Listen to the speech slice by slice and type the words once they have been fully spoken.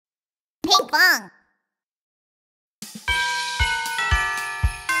Pinkfong.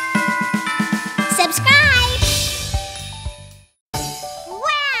 Subscribe!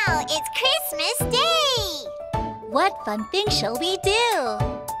 Wow, it's Christmas Day! What fun thing shall we do?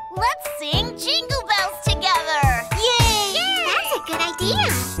 Let's sing Jingle Bells together! Yay! That's a good idea!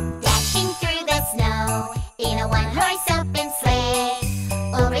 Dashing through the snow in a one-horse open sleigh.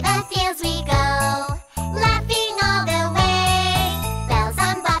 Over the fields we go, laughing all the way. Bells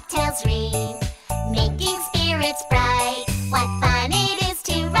on bobtails ring, making spirits bright. What fun it is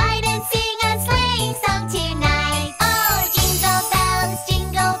to ride and sing a sleighing song tonight. Oh, jingle bells,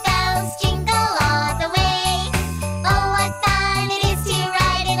 jingle all the way. Oh, what fun it is to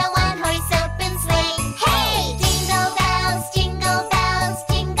ride in a one-horse open sleigh. Hey! Jingle bells, jingle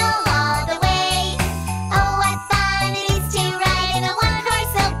all the way. Oh, what fun it is to ride in a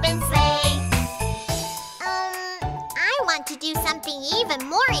one-horse open sleigh. I want to do something even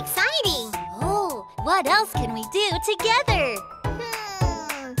more exciting. Oh, what else can we do together?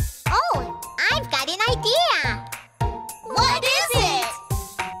 Oh, I've got an idea. What is it?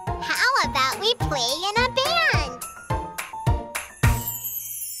 How about we play in a band?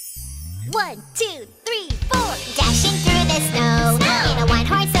 1, 2, 3, 4. Dashing through the snow, in a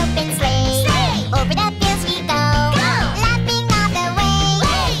one-horse open sleigh. Over the fields we go, laughing all the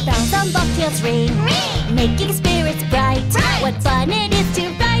way. Bells on bobtails ring, making spirits bright. What fun it is to